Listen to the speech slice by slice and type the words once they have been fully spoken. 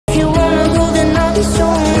be so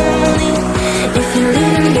lonely. If you're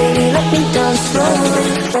leaving, baby, let me down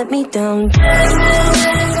slowly. Let me down.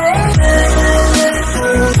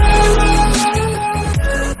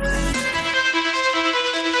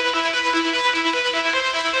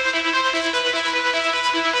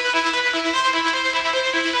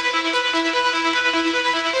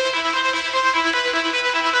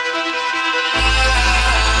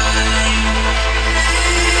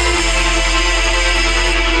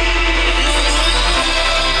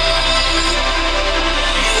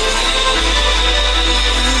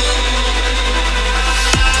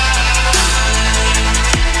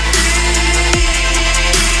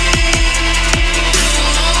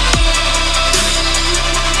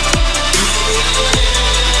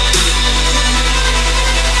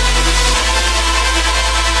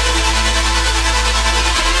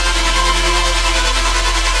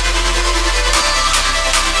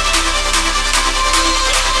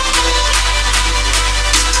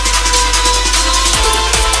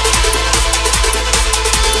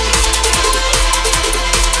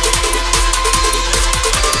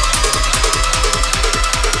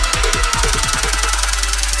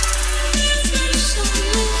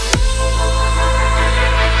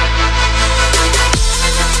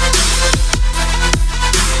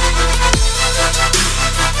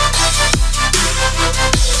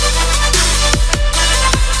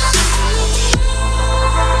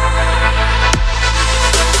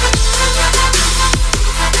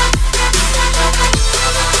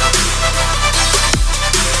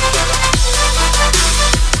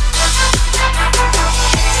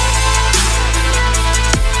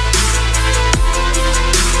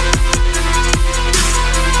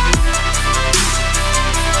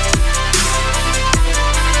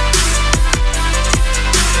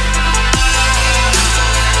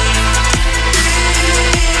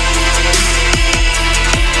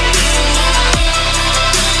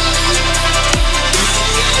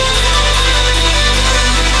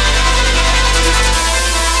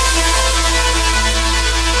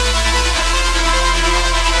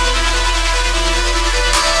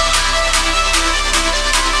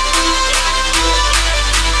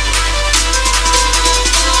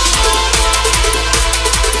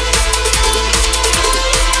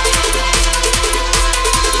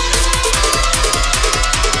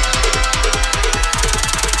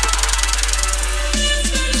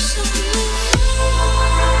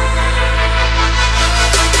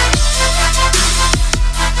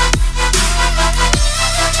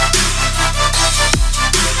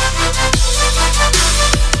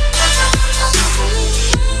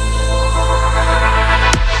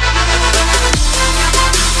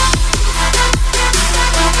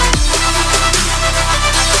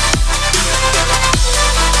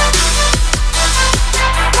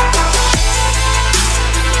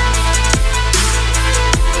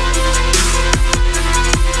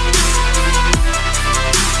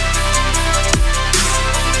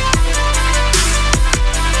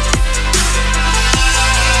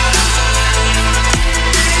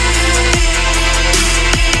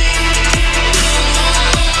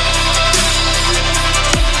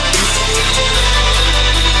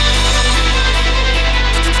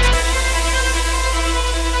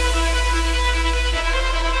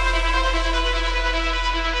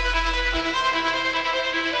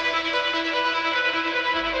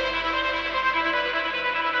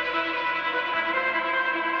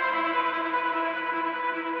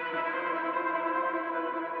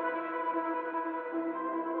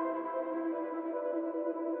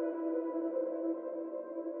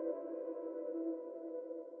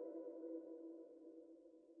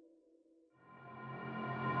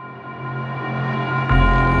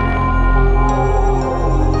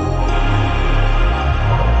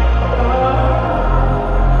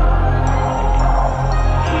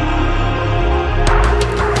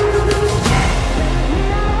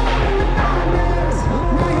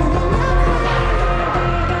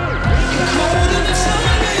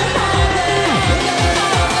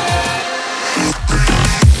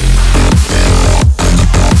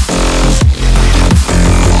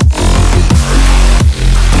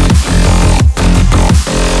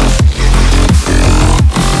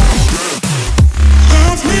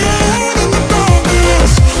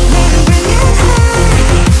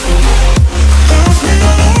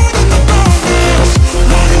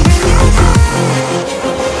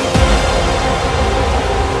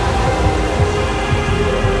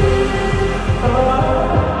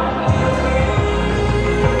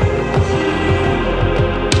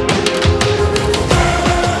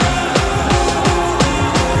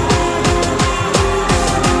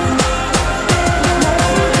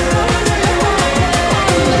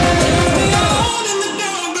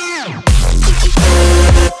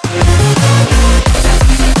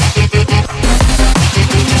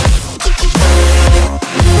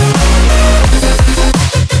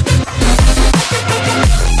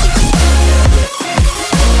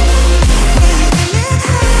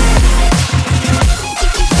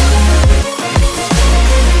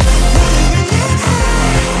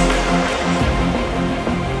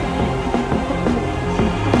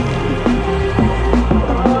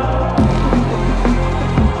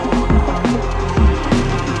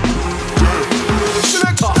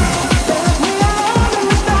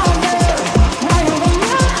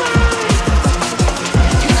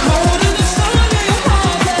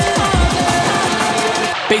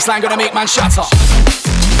 Bassline gonna make man shatter.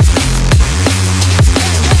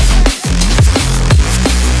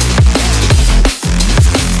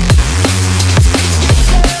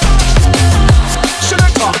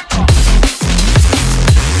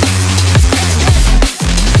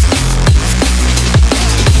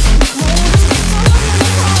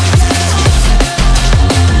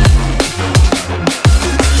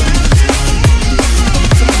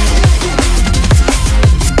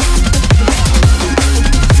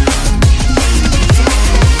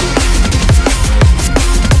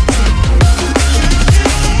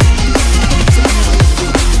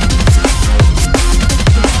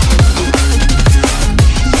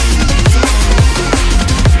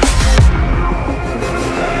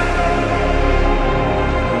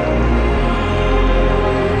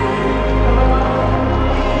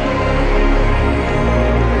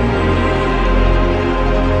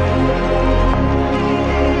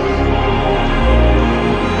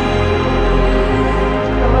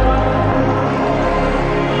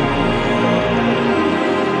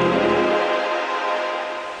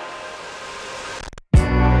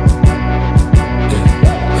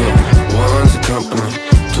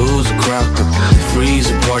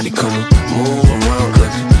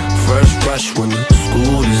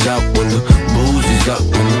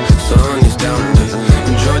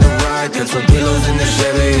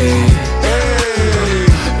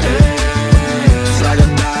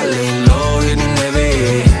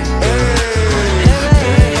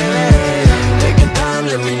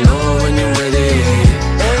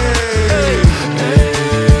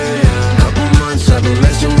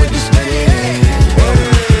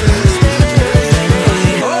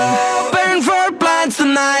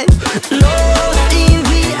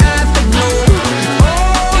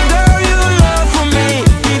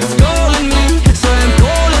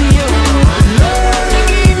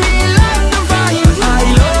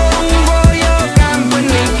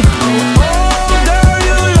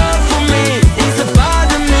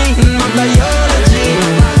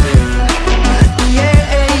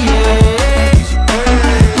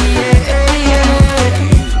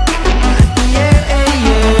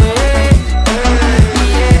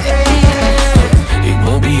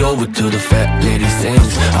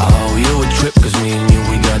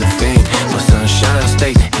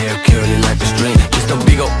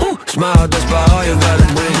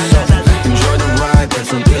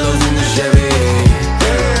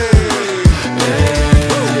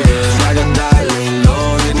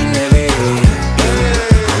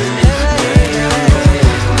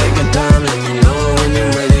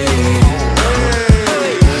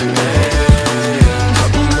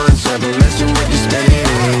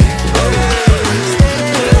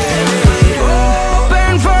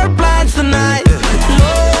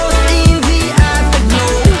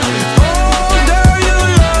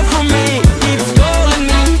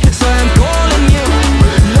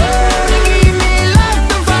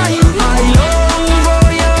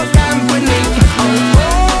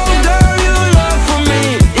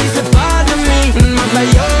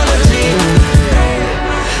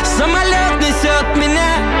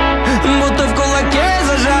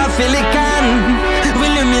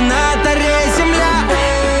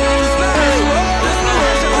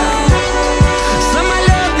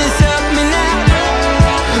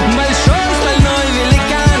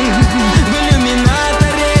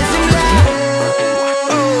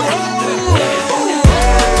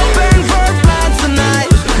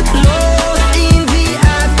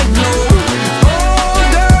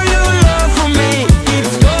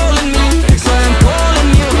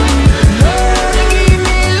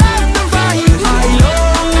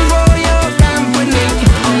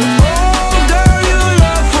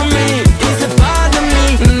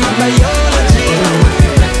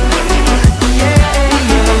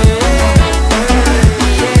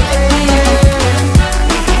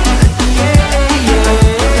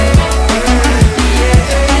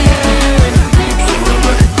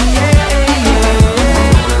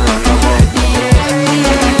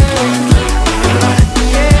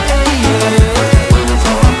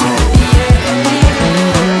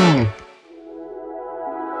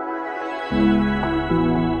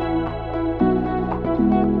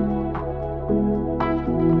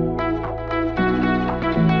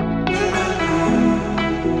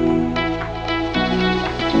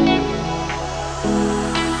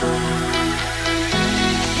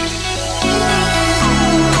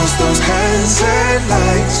 sunset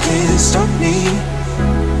lights can't stop me.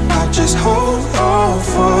 I just hold on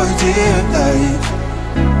for dear life.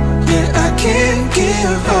 Yeah, I can't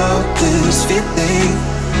give up this feeling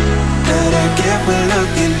that I get when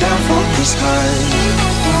looking down from the sky.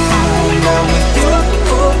 Now with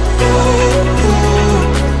you,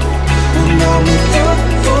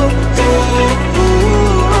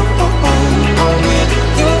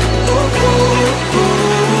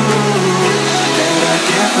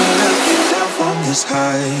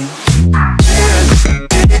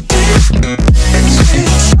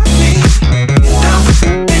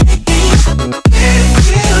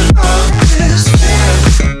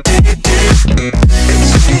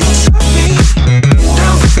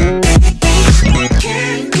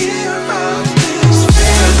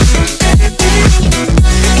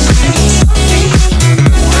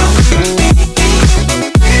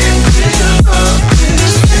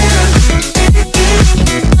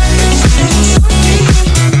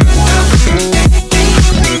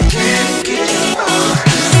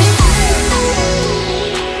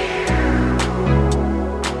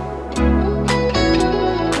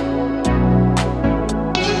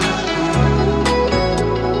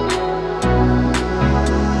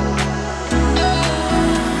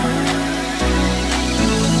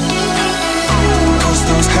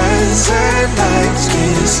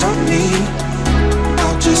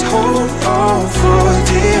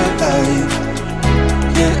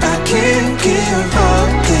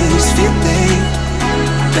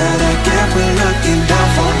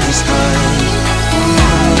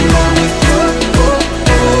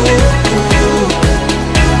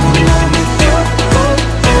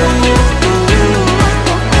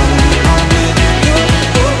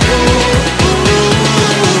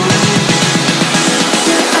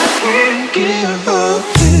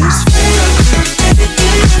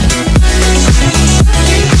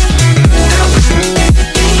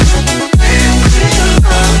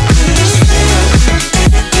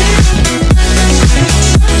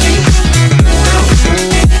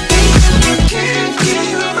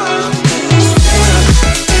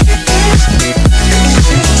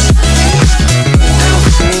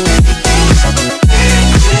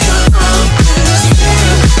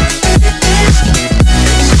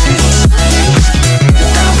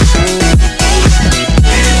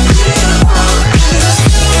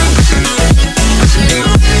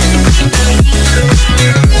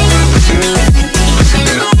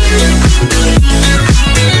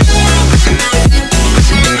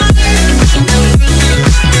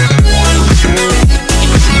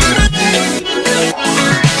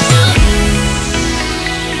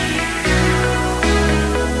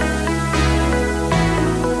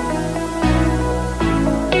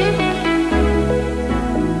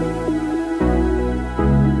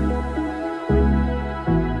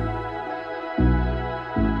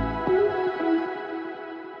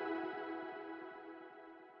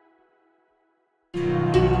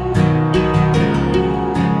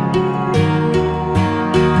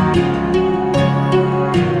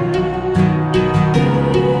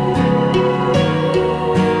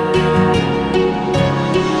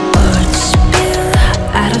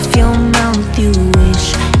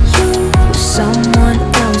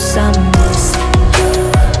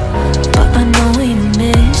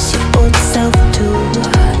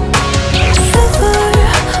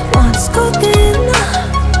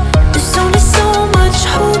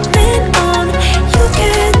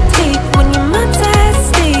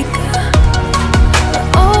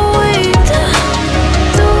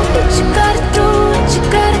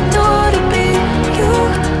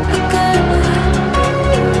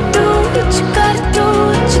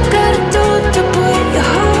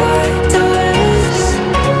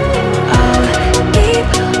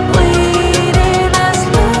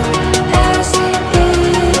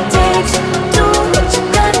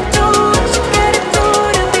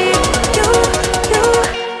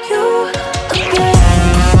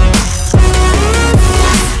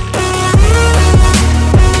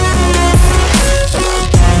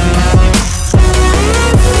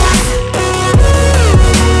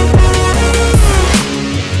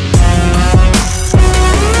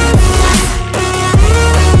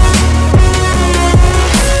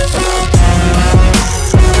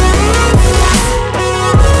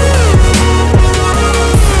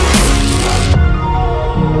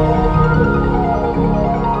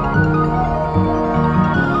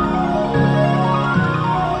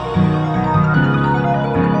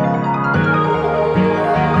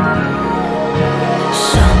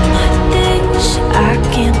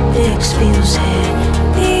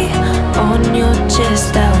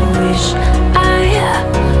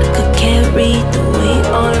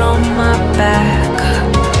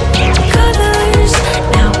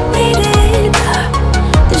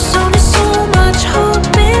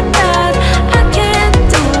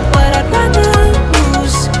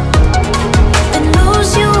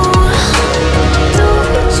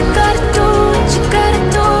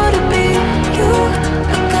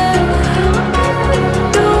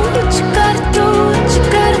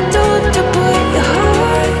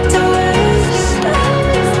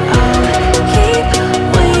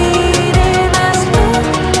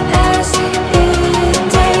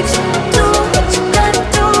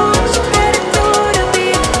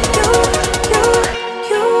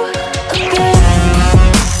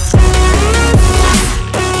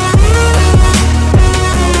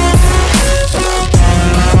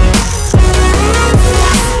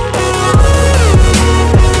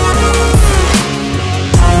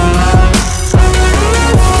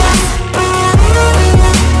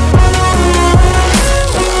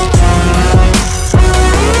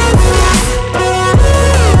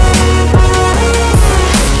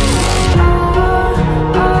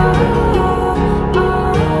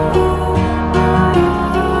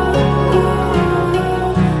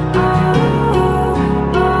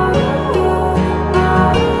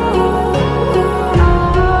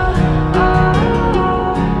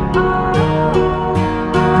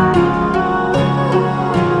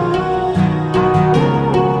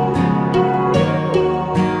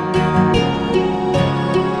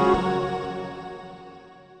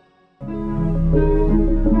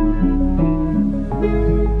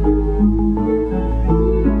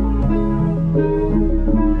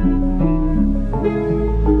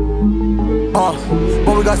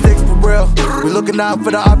 real. We looking out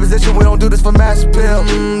for the opposition, we don't do this for mass appeal.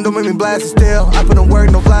 Don't make me blast it still. I put in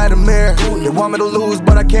work, no Vladimir. They want me to lose,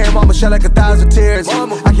 but I can't. Mama shed like 1,000 tears.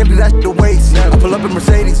 I can't do that shit to waste. I pull up in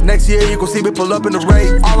Mercedes. Next year you gon' see me pull up in the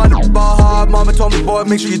Wraith. All I know ball hard. Mama told me, boy,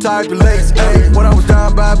 make sure you tie up your legs. Hey, when I was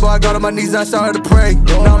down bad, boy, I got on my knees and I started to pray.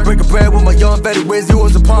 Now I'm breaking bread with my young vet. Wiz, he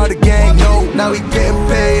was a part of the gang. No, now he getting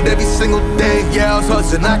paid every single day. Yeah, I was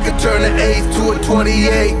hustling. I could turn an 8 to a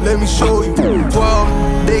 28. Let me show you.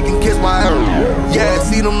 12, they can kiss my ass. Yeah,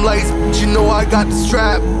 see them lights, but you know I got the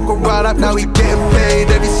strap. Go right up, now he getting paid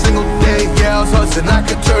every single day. Yeah, I was hustling. I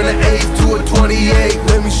could turn an 8 to a 28.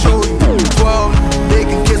 Let me show you. 12, they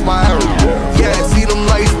can kiss my ass. Yeah, see them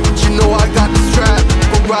lights, but you know I got the strap.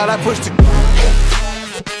 Go right, I push the.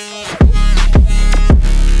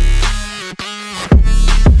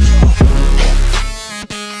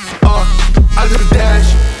 I do the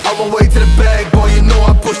dash, on my way to the bag, boy, you know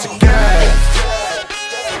I push the gas.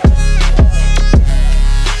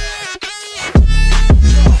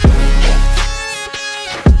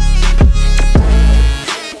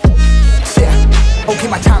 Yeah, okay,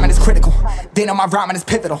 my timing is critical. They know my rhyming is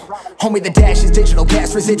pivotal. Homie, the dash is digital,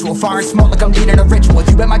 gas residual. Fire and smoke like I'm leading a ritual.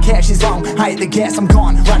 You bet my cash is long. I hit the gas, I'm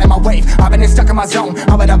gone, riding my wave. I've been there stuck in my zone.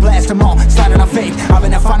 I bet I blast them all, sliding on faith. I've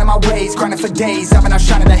been there finding my ways, grinding for days. I've been out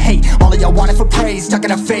shining the hate. All of y'all wanted for praise, stuck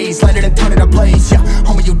in a phase, let it and turn it to blaze. Yeah,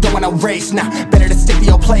 homie, you don't want no race. Nah, better to stick to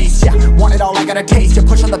your place. Yeah, want it all, I gotta taste. You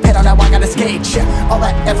push on the pedal, now I gotta skate. Yeah, all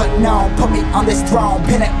I ever known, put me on this throne.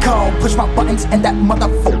 Pinnacle, push my buttons and that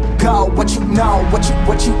motherfucker go. What you know, what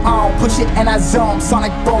you own. Push it and I zone.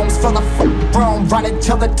 Sonic booms for the room, running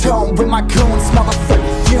till the tomb with my goons, smell the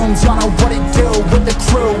fumes. Y'all know what it do with the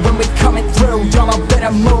crew when we coming through. Y'all know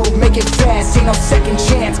better move, make it fast. Ain't no second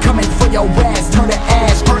chance coming for your ass. Turn to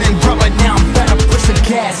ash, burning rubber. Now I'm better push the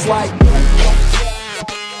gas like.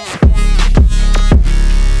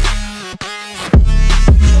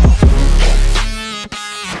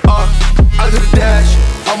 I do the dash,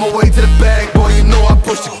 on my way to the bag, boy, you know I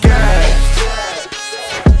push the gas.